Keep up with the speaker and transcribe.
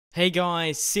Hey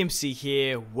guys, Simpzy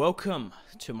here. Welcome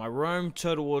to my Rome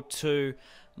Total War 2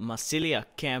 Massilia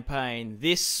campaign.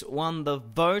 This won the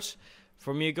vote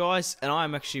from you guys, and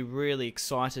I'm actually really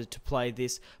excited to play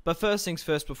this. But first things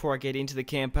first, before I get into the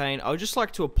campaign, I would just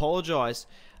like to apologize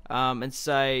and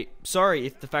say sorry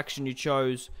if the faction you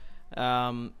chose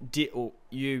or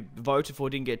you voted for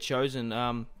didn't get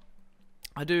chosen.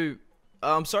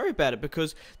 I'm sorry about it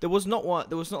because there was not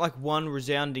like one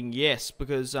resounding yes,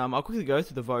 because I'll quickly go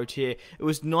through the vote here. It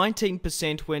was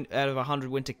 19% went out of 100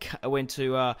 went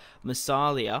to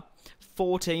Massalia,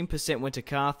 14% went to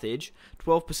Carthage,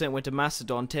 12% went to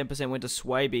Macedon, 10% went to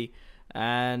Swaby,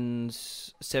 and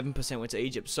 7% went to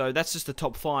Egypt. So that's just the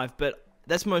top 5, but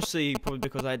that's mostly probably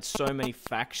because I had so many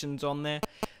factions on there.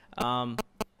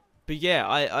 But yeah,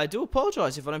 I do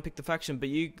apologise if I don't pick the faction, but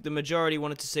the majority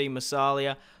wanted to see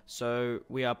Massilia, so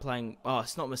we are playing. Oh,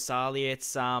 it's not Massilia,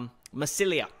 it's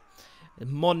Massilia,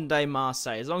 modern day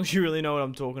Marseille. As long as you really know what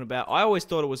I'm talking about. I always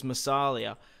thought it was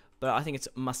Massilia, but I think it's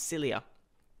Massilia.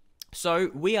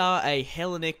 So we are a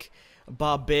Hellenic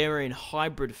barbarian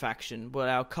hybrid faction, but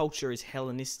our culture is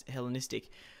Hellenistic,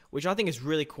 which I think is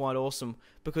really quite awesome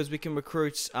because we can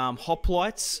recruit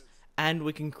hoplites. And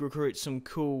we can recruit some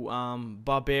cool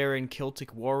barbarian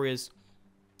Celtic warriors,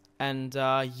 and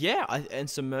and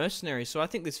some mercenaries. So I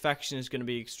think this faction is going to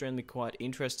be extremely quite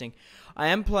interesting. I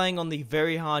am playing on the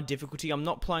very hard difficulty. I'm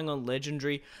not playing on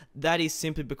legendary. That is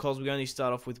simply because we only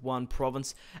start off with one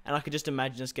province, and I could just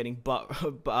imagine us getting butt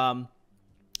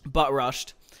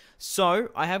rushed. So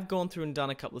I have gone through and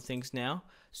done a couple of things now.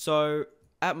 So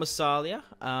at Massilia,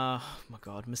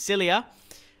 Massilia.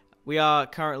 We are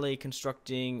currently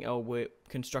constructing, we're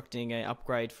constructing an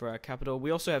upgrade for our capital. We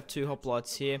also have 2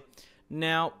 hoplites here.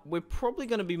 Now, we're probably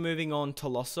going to be moving on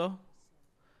Toulouse,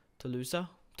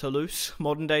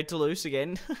 modern day Toulouse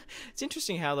again. It's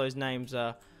interesting how those names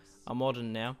are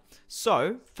modern now.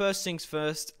 So, first things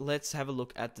first, let's have a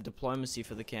look at the diplomacy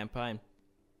for the campaign.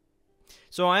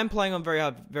 So I am playing on very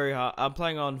hard. I'm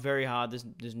playing on very hard.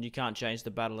 You can't change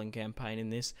the battling campaign in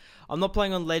this. I'm not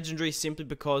playing on legendary simply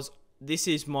because this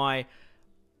is my...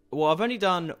 Well, I've only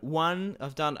done one.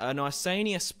 I've done an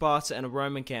Icenia, Sparta, and a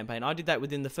Roman campaign. I did that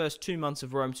within the first 2 months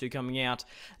of Rome 2 coming out.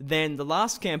 Then the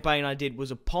last campaign I did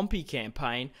was a Pompey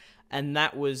campaign, and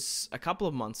that was a couple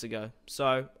of months ago.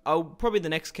 So, probably the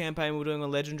next campaign we're doing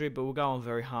on legendary, but we'll go on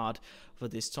very hard for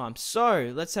this time.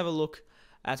 So, let's have a look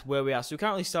at where we are. So, we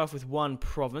currently start off with one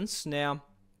province. Now,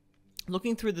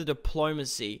 looking through the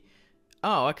diplomacy...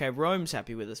 Oh, okay, Rome's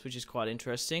happy with us, which is quite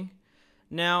interesting.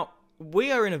 Now...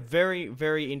 we are in a very,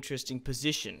 very interesting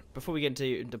position before we get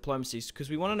into diplomacies,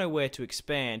 because we want to know where to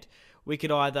expand. We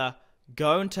could either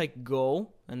go and take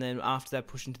Gaul, and then after that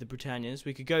push into the Britannians.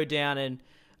 We could go down and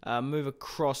move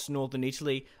across northern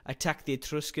Italy, attack the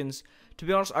Etruscans. To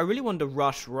be honest, I really wanted to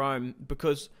rush Rome,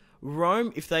 because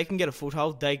Rome, if they can get a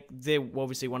foothold, they're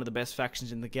obviously one of the best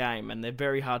factions in the game, and they're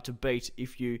very hard to beat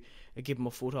if you give them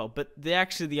a foothold. But they're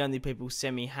actually the only people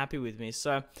semi-happy with me.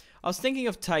 So I was thinking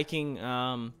of taking...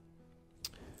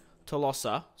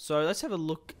 Tolosa. So let's have a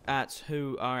look at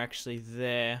who are actually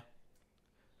there.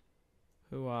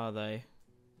 Who are they?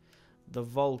 The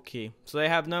Volki. So they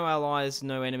have no allies,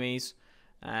 no enemies,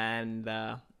 and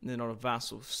they're not a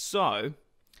vassal. So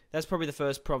that's probably the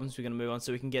first province we're going to move on,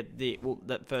 so we can get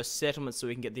that first settlement, so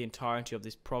we can get the entirety of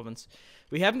this province.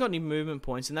 We haven't got any movement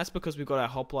points, and that's because we've got our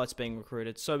hoplites being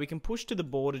recruited. So we can push to the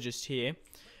border just here,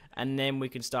 and then we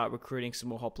can start recruiting some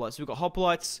more hoplites. So we've got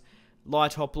hoplites.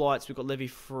 Light hoplites, we've got Levy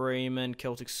Freemen,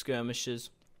 Celtic skirmishers.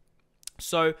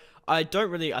 So, I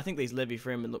think these Levy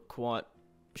Freemen look quite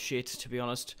shit, to be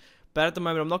honest. But at the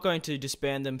moment, I'm not going to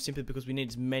disband them simply because we need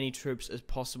as many troops as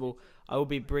possible. I will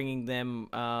be bringing them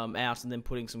out and then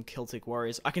putting some Celtic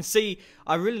warriors.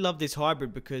 I really love this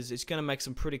hybrid because it's going to make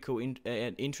some pretty cool,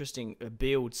 interesting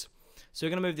builds. So,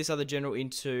 we're going to move this other general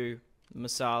into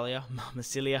Massilia,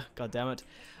 goddammit.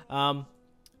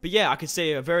 But yeah, I could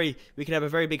see we could have a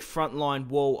very big frontline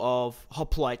wall of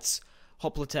hoplites,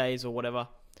 or whatever.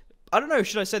 I don't know,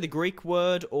 should I say the Greek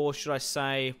word, or should I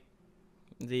say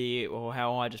or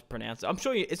how I just pronounce it? I'm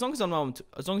sure as long as you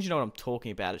know what I'm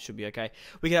talking about, it should be okay.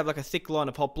 We could have like a thick line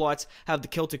of hoplites, have the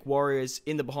Celtic warriors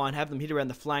in the behind, have them hit around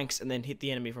the flanks, and then hit the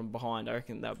enemy from behind. I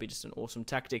reckon that would be just an awesome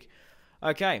tactic.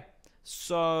 Okay,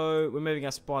 so we're moving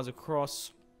our spies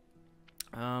across.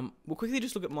 We'll quickly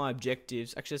just look at my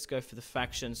objectives. Actually, let's go for the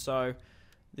faction. So,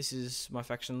 this is my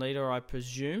faction leader, I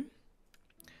presume.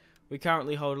 We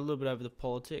currently hold a little bit over the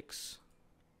politics.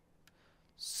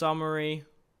 Summary.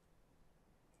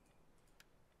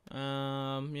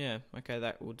 Yeah, okay,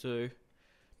 that will do.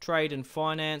 Trade and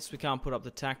finance, we can't put up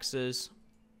the taxes.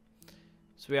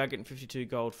 So we are getting 52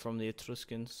 gold from the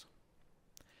Etruscans.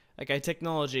 Okay,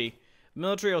 technology.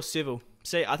 Military or civil?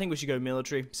 See, I think we should go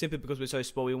military, simply because we're so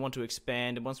small. We want to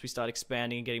expand, and once we start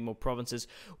expanding and getting more provinces,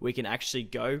 we can actually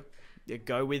go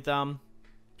with Let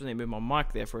me move my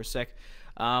mic there for a sec.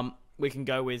 We can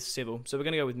go with civil, so we're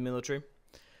going to go with military.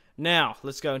 Now,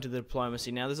 let's go into the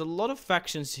diplomacy. Now, there's a lot of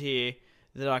factions here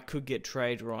that I could get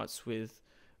trade rights with,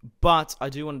 but I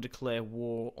do want to declare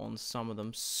war on some of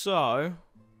them. So,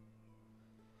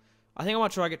 I think I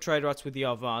might try to get trade rights with the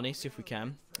Alvani, see if we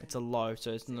can. It's a low,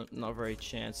 so it's not a very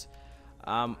chance.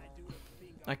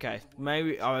 Okay,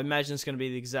 maybe I imagine it's going to be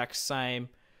the exact same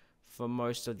for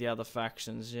most of the other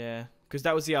factions, yeah. Because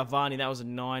that was the Alvani, that was a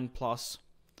 9+.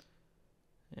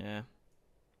 Yeah.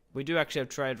 We do actually have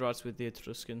trade rights with the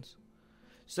Etruscans.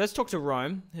 So let's talk to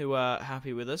Rome, who are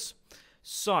happy with us.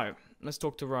 So, let's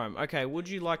talk to Rome. Okay, would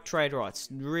you like trade rights?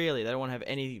 Really, they don't want to have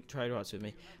any trade rights with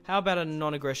me. How about a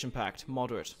non-aggression pact?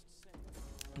 Moderate.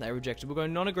 They rejected. We'll go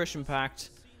non-aggression pact,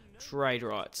 trade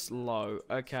rights, low.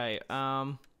 Okay,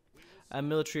 a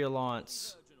military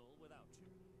alliance.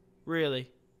 Really?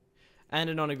 And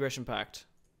a non-aggression pact.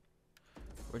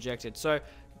 Rejected. So,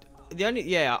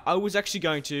 I was actually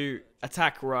going to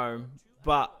attack Rome,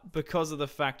 but because of the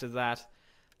fact of that,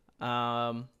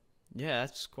 yeah,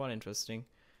 that's quite interesting.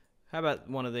 How about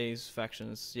one of these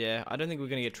factions? Yeah, I don't think we're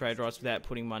going to get trade rights without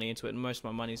putting money into it, and most of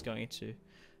my money is going into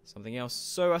something else.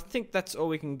 So I think that's all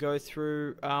we can go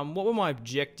through. What were my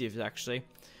objectives, actually?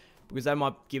 Because that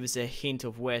might give us a hint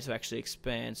of where to actually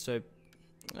expand. So,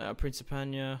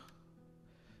 Principania,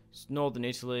 Northern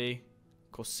Italy,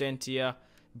 Corsentia,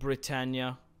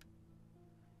 Britannia,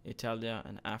 Italia,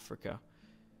 and Africa.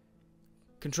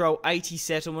 Control 80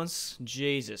 settlements.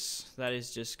 Jesus, that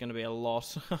is just going to be a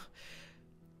lot.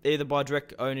 Either by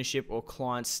direct ownership or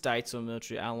client states or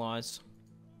military allies.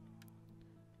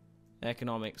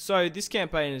 Economic. So this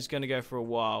campaign is going to go for a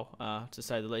while, to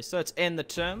say the least. So let's end the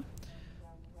term.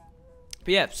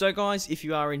 But yeah, so guys, if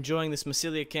you are enjoying this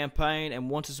Massilia campaign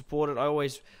and want to support it, I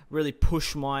always really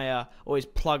push my, always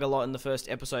plug a lot in the first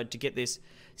episode to get this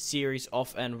series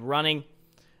off and running.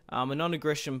 A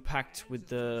non-aggression pact with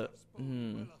the...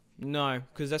 no,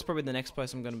 because that's probably the next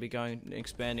place I'm going to be going,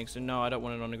 expanding. So no, I don't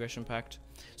want a non-aggression pact.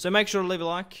 So make sure to leave a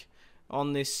like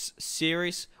on this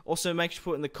series. Also, make sure to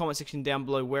put in the comment section down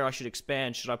below where I should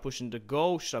expand. Should I push into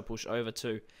Gaul? Should I push over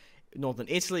to Northern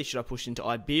Italy? Should I push into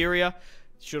Iberia?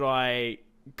 Should I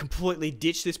completely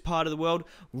ditch this part of the world?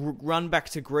 Run back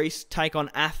to Greece? Take on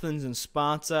Athens and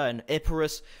Sparta and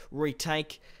Epirus?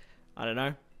 Retake, I don't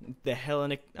know, the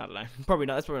Hellenic... I don't know. Probably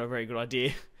not. That's probably not a very good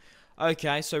idea.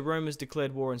 Okay, so Rome has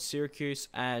declared war on Syracuse,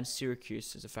 and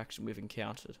Syracuse is a faction we've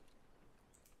encountered.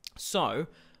 So,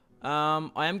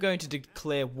 I am going to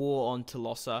declare war on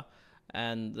Tolosa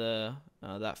and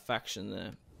that faction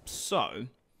there. So,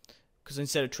 because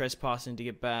instead of trespassing to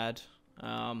get bad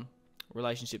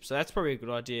relationships, so that's probably a good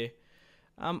idea.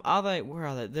 Are they? Where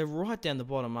are they? They're right down the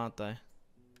bottom, aren't they?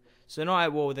 So they're not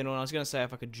at war with anyone. I was going to say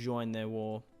if I could join their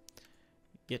war,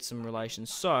 get some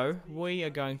relations. So we are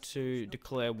going to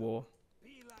declare war,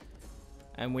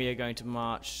 and we are going to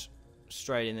march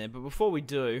straight in there. But before we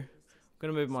do, I'm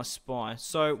going to move my spy.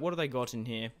 So what have they got in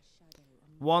here?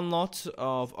 One lot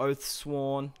of oath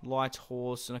sworn, light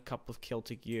horse, and a couple of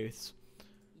Celtic youths.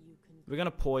 We're going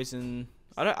to poison...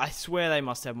 I swear they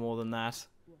must have more than that.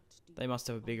 They must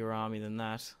have a bigger army than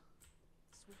that.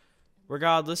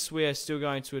 Regardless, we are still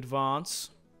going to advance.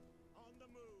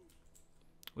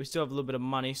 We still have a little bit of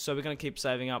money, so we're going to keep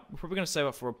saving up. We're probably going to save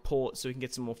up for a port so we can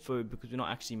get some more food because we're not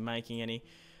actually making any.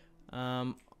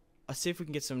 Let's see if we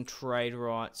can get some trade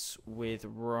rights with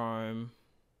Rome.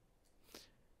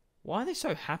 Why are they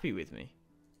so happy with me?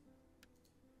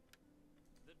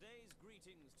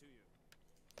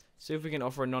 See if we can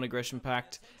offer a non-aggression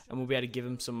pact and we'll be able to give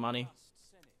them some money.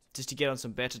 Just to get on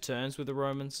some better terms with the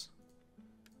Romans.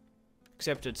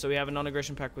 Accepted. So we have a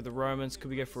non-aggression pact with the Romans.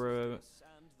 Could we go for a...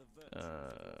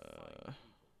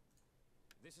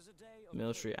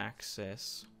 military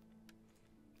access.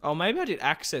 Oh, maybe I did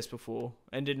access before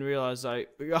and didn't realize I...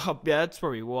 Oh, yeah, that's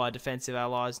probably why. Defensive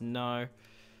allies, no.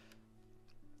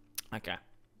 Okay.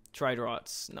 Trade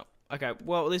rights, no. Okay,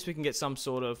 well, at least we can get some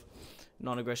sort of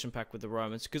non-aggression pact with the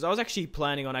Romans. Because I was actually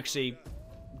planning on actually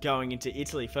going into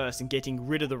Italy first and getting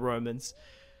rid of the Romans.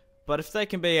 But if they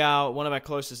can be one of our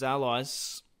closest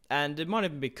allies, and it might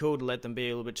even be cool to let them be a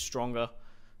little bit stronger,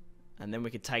 and then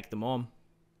we could take them on.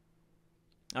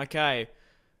 Okay.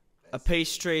 A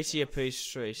peace treaty, a peace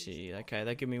treaty. Okay,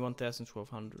 they give me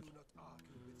 1,1200.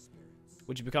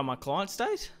 Would you become my client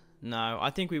state? No, I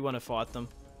think we want to fight them.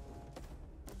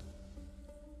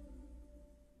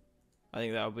 I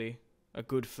think that would be a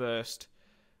good first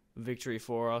victory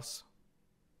for us.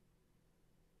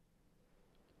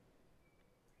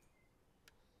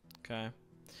 Okay.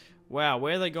 Wow,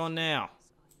 where are they gone now?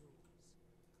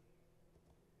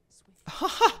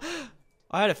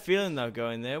 I had a feeling they were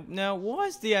going there. Now, why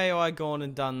has the AI gone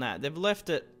and done that? They've left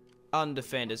it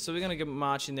undefended, so we're going to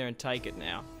march in there and take it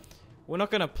now. We're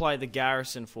not going to play the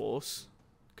garrison force,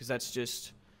 because that's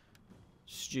just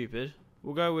stupid.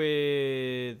 We'll go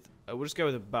with... we'll just go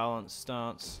with a balanced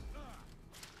stance.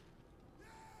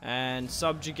 And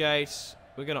subjugate.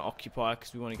 We're going to occupy,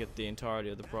 because we want to get the entirety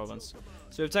of the province.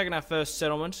 So we've taken our first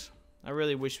settlement. I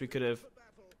really wish we could have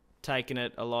taken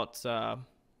it a lot...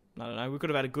 I don't know, we could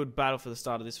have had a good battle for the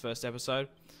start of this first episode.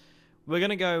 We're going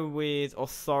to go with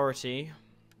authority.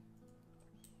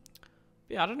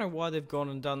 Yeah, I don't know why they've gone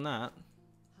and done that.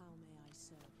 How may I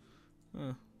serve? Huh.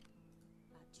 At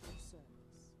your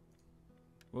service.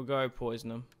 We'll go poison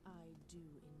them. I do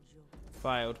enjoy.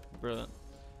 Failed. Brilliant.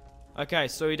 Okay,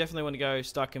 so we definitely want to go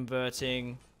start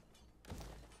converting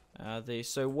these.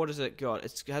 So what has it got?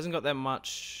 It hasn't got that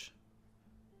much...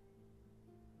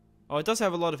 Oh, it does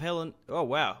have a lot of Hellen... Oh,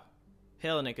 wow.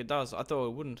 Hellenic, it does. I thought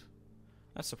it wouldn't.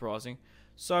 That's surprising.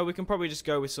 So we can probably just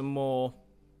go with some more...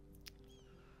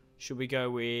 Should we go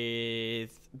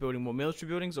with building more military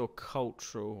buildings or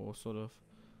cultural or sort of...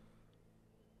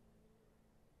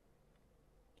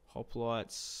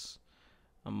 Hoplites...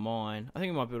 A mine. I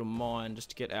think we might build a mine just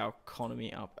to get our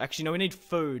economy up. Actually, no, we need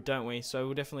food, don't we? So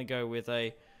we'll definitely go with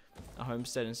a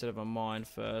homestead instead of a mine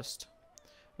first.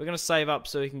 We're going to save up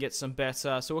so we can get some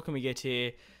better. So what can we get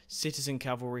here? Citizen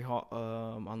cavalry,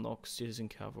 unlock citizen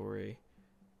cavalry.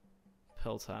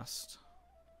 Peltast.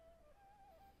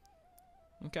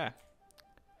 Okay.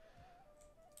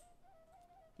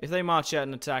 If they march out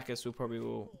and attack us, we'll probably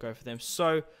will go for them.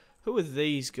 So, who are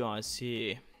these guys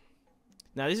here?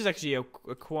 Now, this is actually a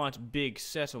quite big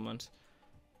settlement.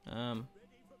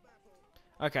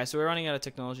 Okay, so we're running out of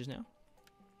technologies now.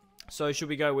 So, should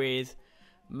we go with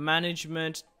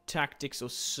management, tactics, or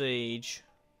siege?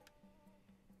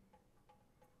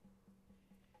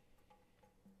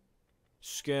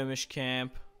 Skirmish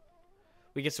camp.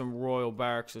 We get some royal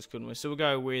barracks, couldn't we? So we'll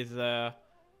go with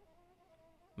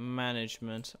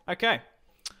management. Okay.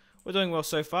 We're doing well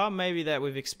so far. Maybe that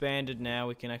we've expanded now,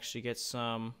 we can actually get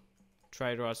some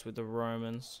trade rights with the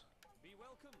Romans.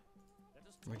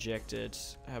 Rejected.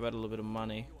 How about a little bit of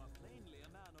money?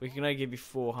 We can only give you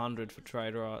 400 for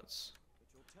trade rights.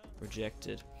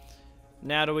 Rejected.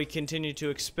 Now do we continue to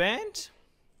expand?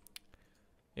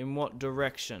 In what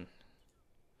direction?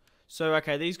 So,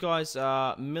 okay, these guys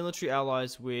are military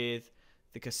allies with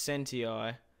the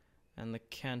Cassentii and the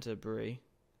Canterbury.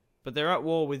 But they're at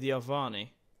war with the Avani.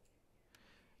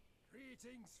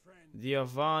 The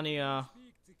Avani are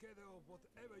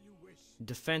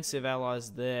defensive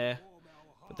allies there.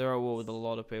 But they're at war with a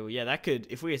lot of people. Yeah, that could,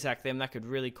 if we attack them, that could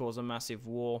really cause a massive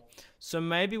war. So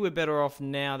maybe we're better off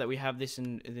now that we have this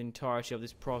in the entirety of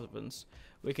this province.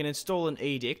 We can install an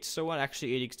edict. So what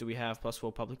actually edicts do we have?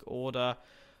 +4 public order.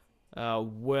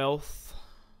 Wealth.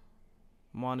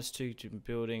 -2 to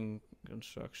building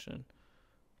construction.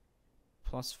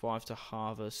 +5 to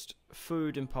harvest.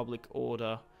 Food and public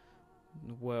order.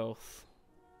 Wealth.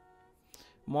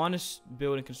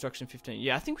 -building construction 15.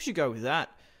 Yeah, I think we should go with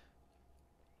that.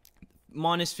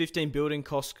 -15 building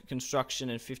cost construction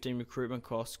and 15 recruitment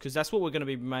costs, because that's what we're going to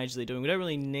be majorly doing. We don't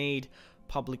really need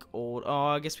public order. Oh,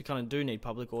 I guess we kind of do need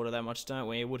public order that much, don't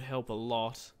we? It would help a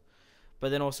lot. But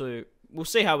then also, we'll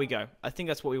see how we go. I think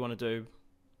that's what we want to do.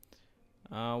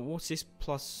 What's this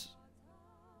plus?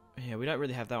 Yeah, we don't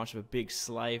really have that much of a big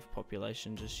slave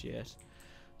population just yet.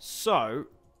 So,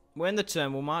 when the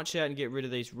turn, we'll march out and get rid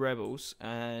of these rebels,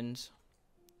 and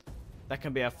that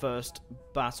can be our first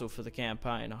battle for the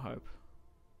campaign, I hope.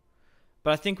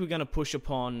 But I think we're going to push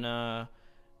upon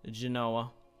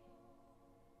Genoa.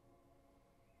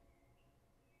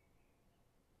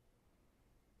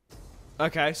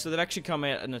 Okay, so they've actually come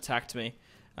out and attacked me,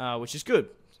 which is good.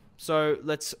 So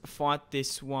let's fight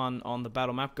this one on the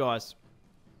battle map, guys.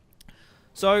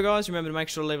 So, guys, remember to make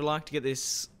sure to leave a like to get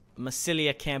this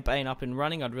Massilia campaign up and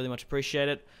running. I'd really much appreciate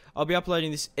it. I'll be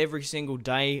uploading this every single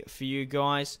day for you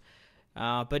guys.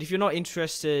 But if you're not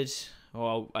interested,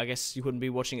 well, I guess you wouldn't be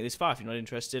watching it this far if you're not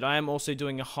interested. I am also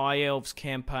doing a High Elves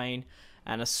campaign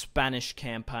and a Spanish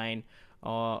campaign,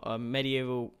 a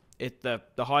medieval. The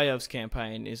High Elves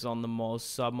campaign is on the Moz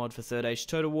submod for 3rd Age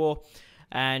Total War,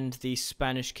 and the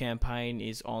Spanish campaign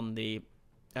is on the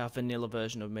vanilla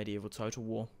version of Medieval Total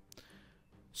War.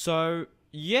 So,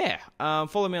 yeah,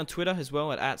 follow me on Twitter as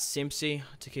well at Simpzy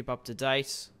to keep up to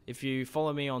date. If you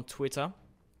follow me on Twitter,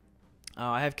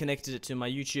 I have connected it to my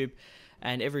YouTube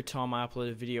and every time I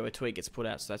upload a video, a tweet gets put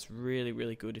out. So that's really,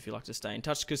 really good if you like to stay in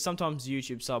touch, because sometimes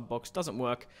YouTube sub box doesn't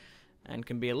work and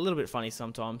can be a little bit funny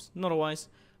sometimes. Not always.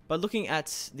 But looking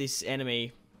at this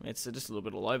enemy, it's just a little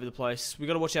bit all over the place. We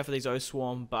got to watch out for these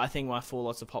O-Swarm, but I think my 4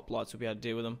 lots of hoplites will be able to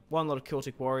deal with them. 1 lot of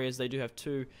Celtic warriors. They do have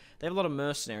 2. They have a lot of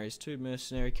mercenaries. 2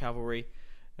 mercenary cavalry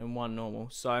and 1 normal.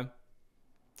 So,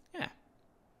 yeah.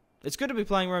 It's good to be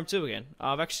playing Rome 2 again.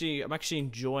 I'm actually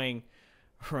enjoying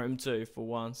Rome 2 for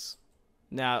once.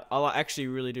 Now, I actually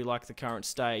really do like the current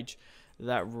stage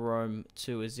that Rome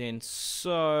 2 is in.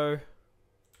 So,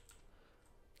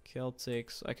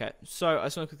 Celtics. Okay, so I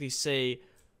just want to quickly see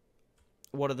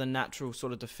what are the natural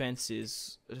sort of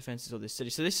defenses of this city.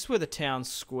 So this is where the town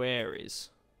square is.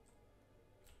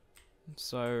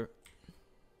 So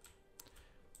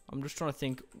I'm just trying to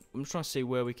think. I'm just trying to see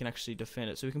where we can actually defend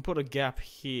it. So we can put a gap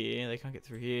here. They can't get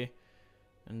through here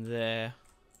and there.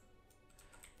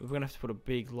 We're going to have to put a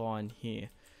big line here.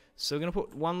 So we're going to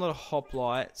put 1 lot of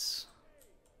hoplites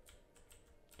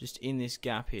just in this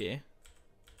gap here.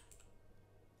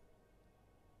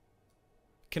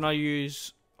 Can I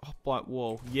use hoplite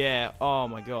wall? Yeah. Oh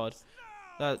my god.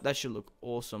 That should look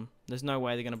awesome. There's no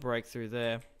way they're going to break through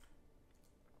there.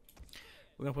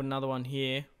 We're going to put another one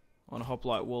here on a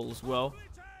hoplite wall as well.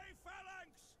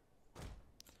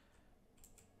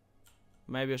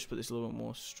 Maybe I should put this a little bit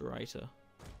more straighter.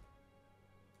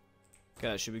 Okay,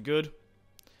 that should be good.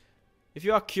 If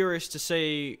you are curious to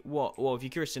see what, well, if you're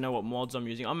curious to know what mods I'm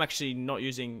using, I'm actually not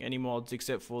using any mods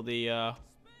except for the,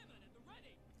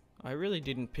 I really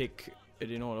didn't pick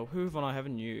it in order. Who I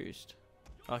haven't used?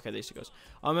 Okay, these two guys.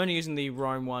 I'm only using the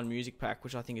Rome 1 music pack,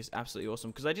 which I think is absolutely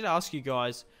awesome, because I did ask you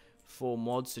guys for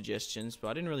mod suggestions, but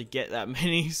I didn't really get that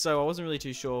many, so I wasn't really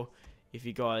too sure if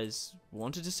you guys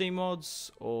wanted to see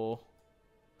mods or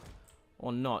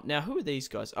not. Now, who are these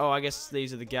guys? Oh, I guess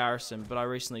these are the garrison, but I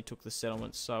recently took the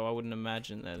settlement, so I wouldn't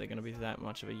imagine that they're going to be that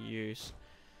much of a use.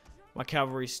 My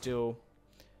cavalry's still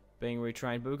being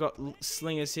retrained, but we've got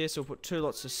slingers here, so we'll put 2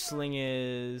 lots of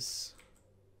slingers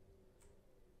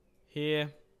here.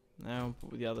 Now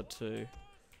we'll put the other 2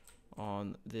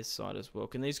 on this side as well.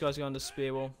 Can these guys go under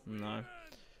spear wall? No.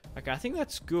 Okay, I think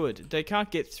that's good. They can't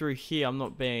get through here. I'm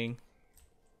not being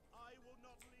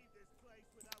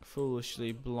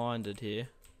foolishly blinded here,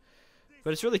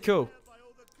 but it's really cool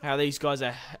how these guys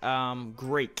are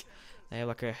Greek. They have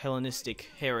like a Hellenistic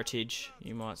heritage,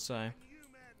 you might say.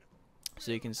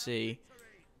 So you can see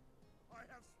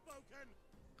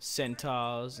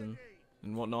centaurs and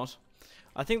whatnot.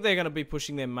 I think they're going to be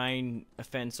pushing their main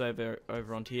offense over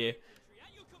onto here.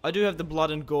 I do have the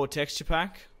blood and gore texture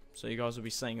pack, so you guys will be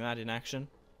seeing that in action.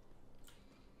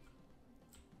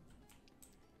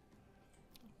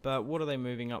 But what are they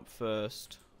moving up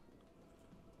first?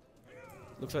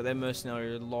 Looks like they're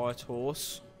mercenary light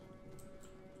horse.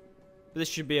 But this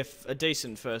should be a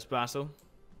decent first battle.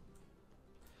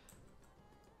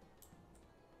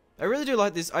 I really do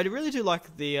like this. I really do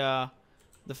like the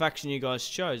faction you guys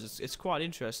chose. It's quite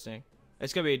interesting.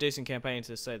 It's going to be a decent campaign,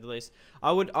 to say the least.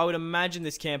 I would imagine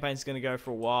this campaign is going to go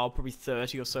for a while, probably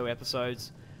 30 or so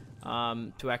episodes,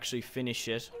 to actually finish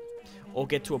it, or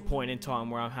get to a point in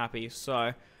time where I'm happy.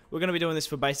 So we're going to be doing this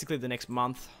for basically the next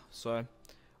month, so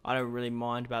I don't really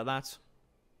mind about that.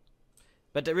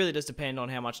 But it really does depend on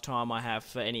how much time I have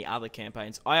for any other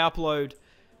campaigns. I upload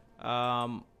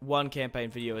 1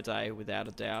 campaign video a day, without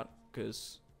a doubt,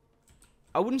 because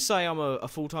I wouldn't say I'm a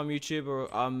full-time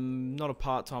YouTuber. I'm not a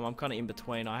part-time. I'm kind of in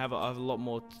between. I have a lot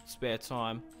more spare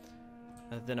time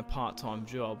than a part-time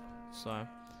job, so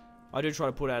I do try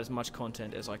to put out as much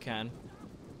content as I can.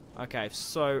 Okay,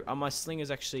 so are my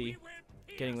slingers actually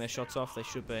getting their shots off? They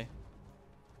should be.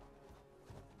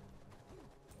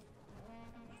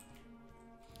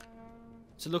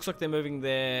 So it looks like they're moving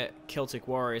their Celtic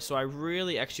warriors. So I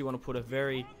really actually want to put a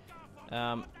very,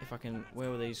 if I can,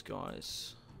 where were these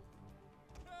guys?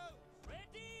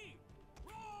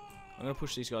 I'm going to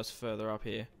push these guys further up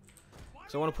here.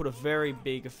 So I want to put a very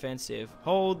big offensive.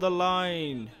 Hold the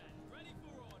line!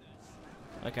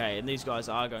 Okay, and these guys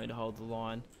are going to hold the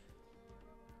line.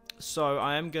 So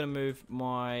I am going to move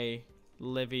my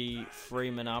Levy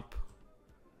Freeman up.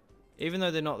 Even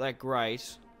though they're not that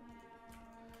great,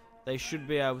 they should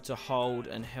be able to hold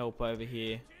and help over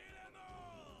here.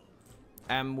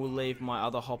 And we'll leave my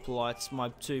other hoplites, my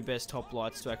 2 best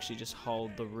hoplites, to actually just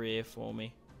hold the rear for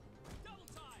me.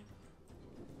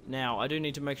 Now, I do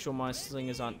need to make sure my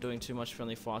slingers aren't doing too much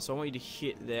friendly fire, so I want you to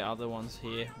hit their other ones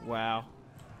here. Wow.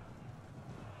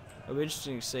 It'll be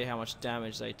interesting to see how much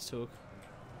damage they took.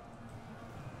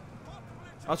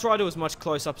 I'll try to do as much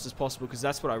close-ups as possible, because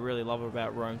that's what I really love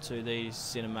about Rome 2, these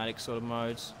cinematic sort of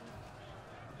modes.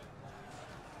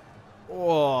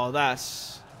 Oh,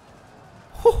 that's...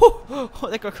 Oh,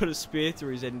 that guy got a spear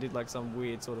through his head and did like some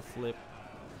weird sort of flip.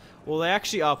 Well, they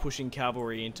actually are pushing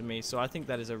cavalry into me, so I think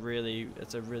that is a really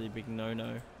big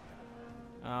no-no.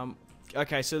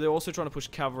 Okay, so they're also trying to push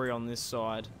cavalry on this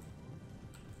side.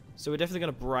 So we're definitely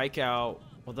going to break our...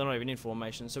 Well, they're not even in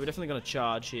formation, so we're definitely going to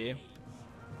charge here.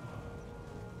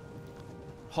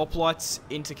 Hoplites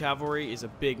into cavalry is a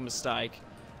big mistake,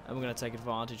 and we're going to take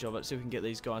advantage of it, so we can get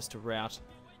these guys to rout.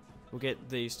 We'll get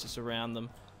these to surround them.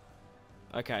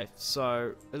 Okay,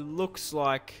 so it looks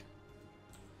like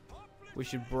we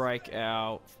should break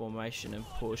our formation and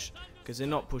push, because they're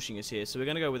not pushing us here. So we're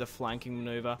going to go with a flanking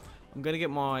maneuver. I'm going to get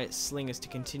my slingers to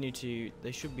continue to...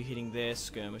 They should be hitting their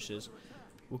skirmishers.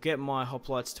 We'll get my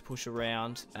hoplites to push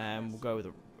around, and we'll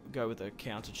go with a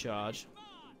counter charge.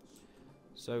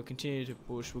 So we'll continue to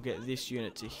push. We'll get this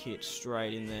unit to hit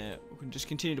straight in there. We can just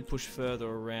continue to push further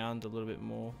around a little bit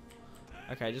more.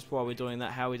 Okay, just while we're doing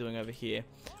that, how are we doing over here?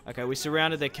 Okay, we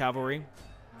surrounded their cavalry,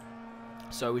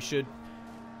 so we should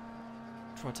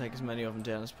try to take as many of them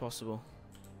down as possible.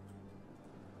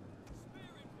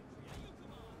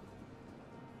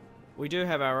 We do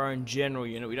have our own general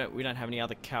unit. We don't have any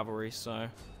other cavalry, so I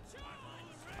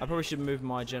probably should move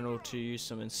my general to use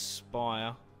some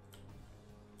inspire.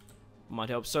 Might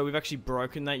help. So we've actually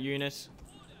broken that unit.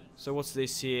 So what's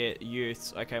this here?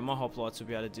 Youths. Okay, my hoplites will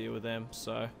be able to deal with them.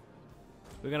 So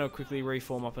we're going to quickly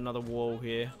reform up another wall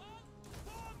here.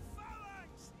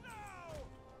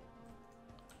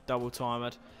 Double time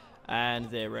it.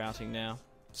 And they're routing now.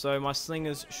 So my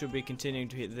slingers should be continuing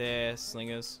to hit their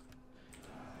slingers.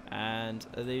 And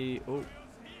are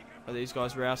these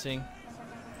guys routing?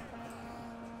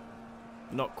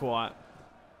 Not quite.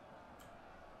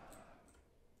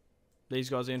 These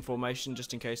guys are in formation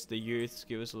just in case the youths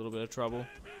give us a little bit of trouble.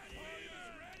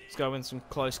 Let's go in some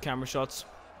close camera shots.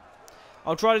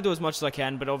 I'll try to do as much as I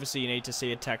can, but obviously you need to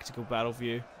see a tactical battle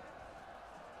view.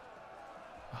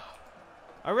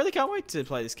 I really can't wait to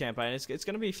play this campaign. It's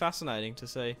going to be fascinating to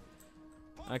see.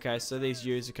 Okay, so these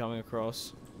youths are coming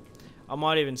across. I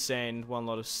might even send one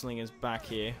lot of slingers back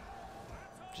here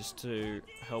just to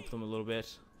help them a little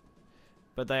bit.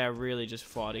 But they are really just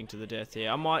fighting to the death here.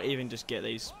 I might even just get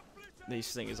these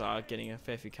slingers are getting a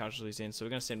fair few casualties in, so we're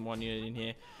going to send one unit in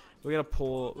here. We're going to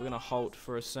pull, we're going to halt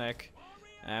for a sec,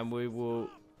 and we will,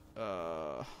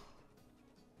 not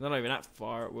even that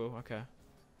far it will, okay.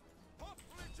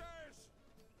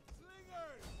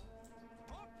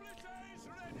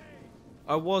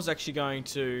 I was actually going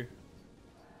to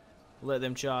let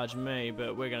them charge me,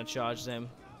 but we're going to charge them.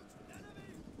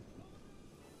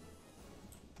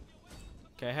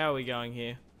 Okay, how are we going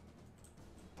here?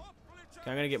 Okay,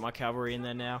 I'm going to get my cavalry in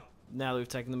there now. Now that we've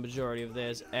taken the majority of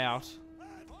theirs out.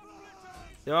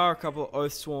 There are a couple of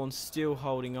Oathsworn still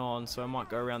holding on, so I might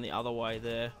go around the other way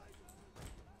there.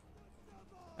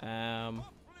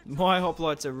 My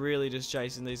hoplites are really just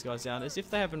chasing these guys down, as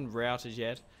if they haven't routed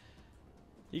yet.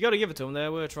 You got to give it to them. They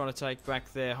were trying to take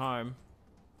back their home.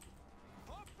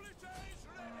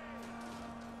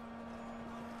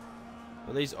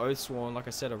 But these Oathsworn, like I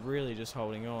said, are really just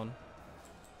holding on.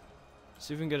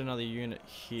 See if we can get another unit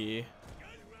here.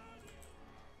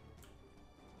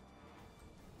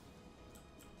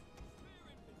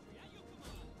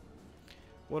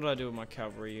 What did I do with my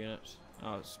cavalry unit?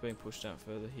 Oh, it's being pushed out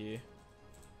further here.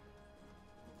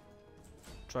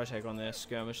 Try to take on their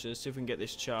skirmishers. See if we can get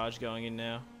this charge going in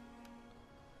now.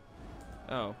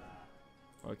 Oh.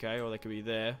 Okay, or they could be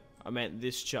there. I meant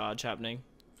this charge happening.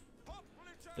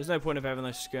 There's no point of having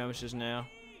those skirmishers now.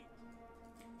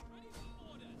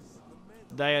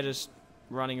 They are just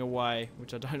running away,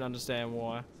 which I don't understand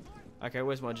why. Okay,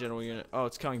 where's my general unit? Oh,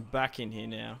 it's coming back in here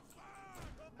now.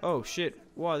 Oh shit,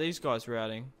 why are these guys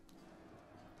routing?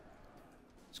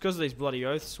 It's because of these bloody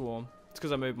Oathsworn. It's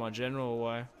because I moved my general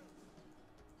away.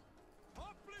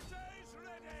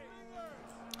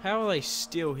 How are they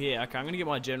still here? Okay, I'm going to get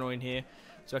my general in here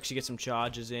to actually get some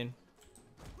charges in.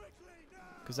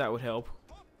 Because that would help.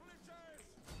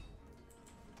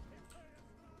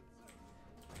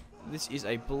 This is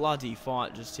a bloody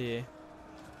fight just here.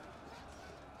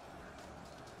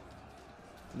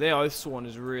 Their Oathsworn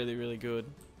is really, really good.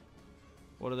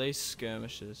 What are these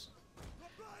skirmishers?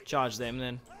 Charge them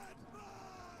then.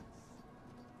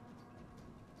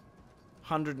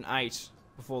 108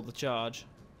 before the charge.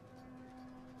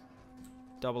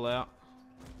 Double out.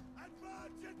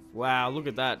 Wow, look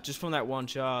at that. Just from that one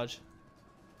charge.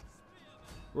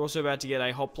 We're also about to get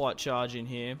a hoplite charge in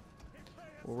here.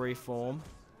 We'll reform.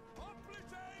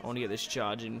 I want to get this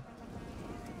charge in.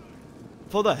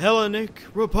 For the Hellenic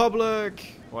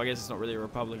Republic! Well, I guess it's not really a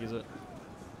republic, is it?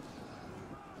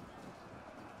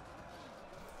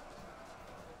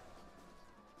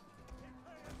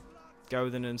 Go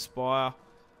with an inspire.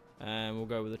 And we'll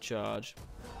go with a charge.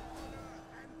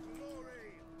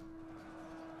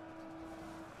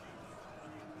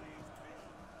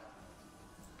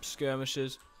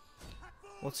 Skirmishers.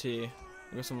 What's here?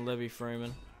 We've got some levy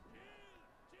freemen.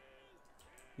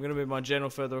 I'm gonna move my general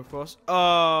further across.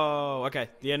 Oh, okay.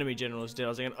 The enemy general is dead. I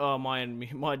was thinking, oh,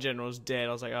 my general is dead.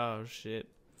 I was like, oh shit.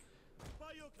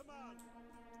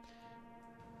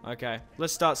 Okay,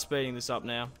 let's start speeding this up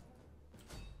now.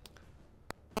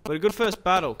 But a good first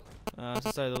battle, to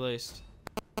say the least.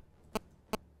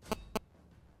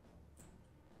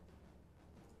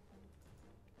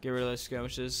 Get rid of those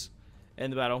skirmishes.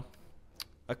 End the battle.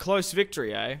 A close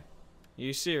victory, eh? Are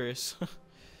you serious?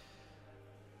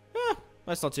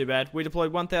 That's not too bad. We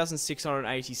deployed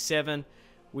 1,687.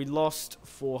 We lost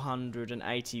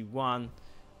 481.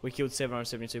 We killed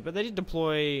 772. But they did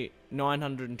deploy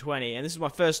 920. And this is my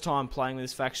first time playing with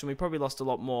this faction. We probably lost a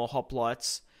lot more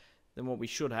hoplites than what we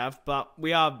should have. But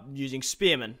we are using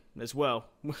spearmen as well.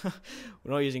 We're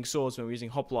not using swordsmen, we're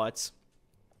using hoplites.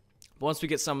 But once we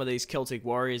get some of these Celtic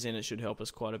warriors in, it should help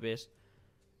us quite a bit.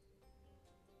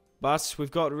 But we've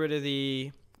got rid of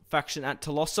the faction at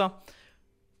Tolosa.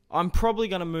 I'm probably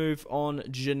going to move on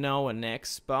Genoa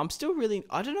next, but I'm still really,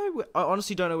 I don't know, I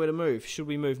honestly don't know where to move. Should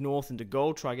we move north into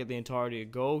Gaul, try to get the entirety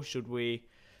of Gaul? Should we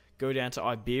go down to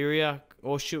Iberia?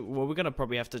 Or well, we're going to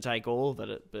probably have to take all of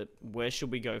it, but where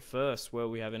should we go first, where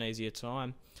we have an easier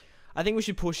time? I think we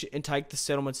should push and take the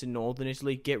settlements in northern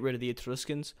Italy, get rid of the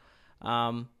Etruscans.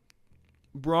 Rome,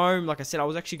 like I said, I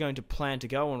was actually going to plan to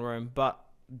go on Rome, but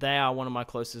they are one of my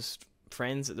closest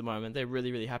friends at the moment. They're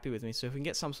really, really happy with me. So if we can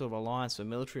get some sort of alliance, a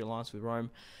military alliance with Rome,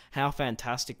 how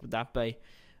fantastic would that be?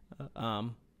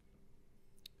 But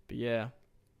yeah,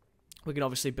 we can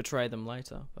obviously betray them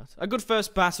later. But a good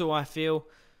first battle, I feel,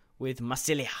 with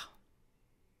Massilia.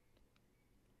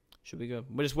 Should be good.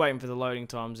 We're just waiting for the loading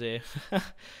times here.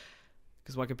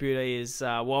 Because my computer is,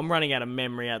 well, I'm running out of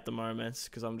memory at the moment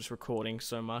because I'm just recording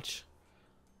so much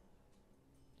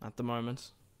at the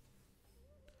moment.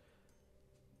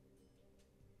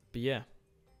 But yeah.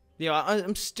 Yeah,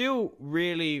 I'm still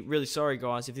really, really sorry,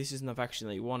 guys, if this isn't the faction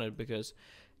that you wanted, because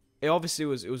it obviously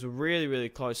was a really, really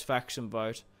close faction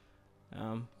vote.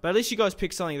 But at least you guys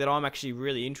picked something that I'm actually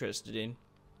really interested in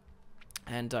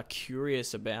and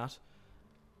curious about.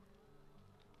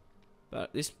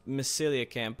 But this Massilia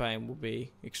campaign will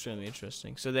be extremely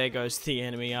interesting. So there goes the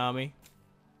enemy army.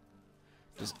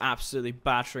 Just absolutely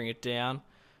battering it down.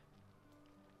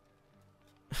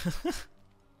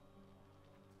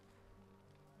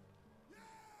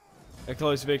 A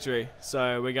close victory.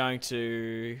 So we're going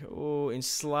to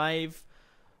enslave.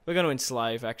 We're going to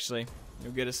enslave, actually.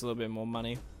 It'll get us a little bit more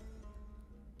money.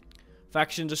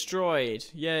 Faction destroyed.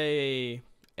 Yay.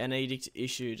 An edict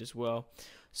issued as well.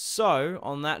 So,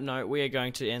 on that note, we are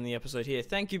going to end the episode here.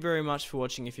 Thank you very much for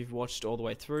watching if you've watched all the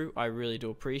way through. I really do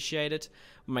appreciate it.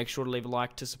 Make sure to leave a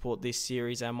like to support this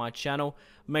series and my channel.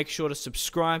 Make sure to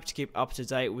subscribe to keep up to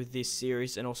date with this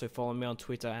series, and also follow me on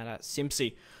Twitter at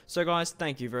Simpzy. So guys,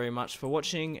 thank you very much for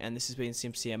watching, and this has been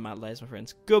Simpzy and Matt Layers, my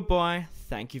friends. Goodbye.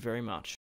 Thank you very much.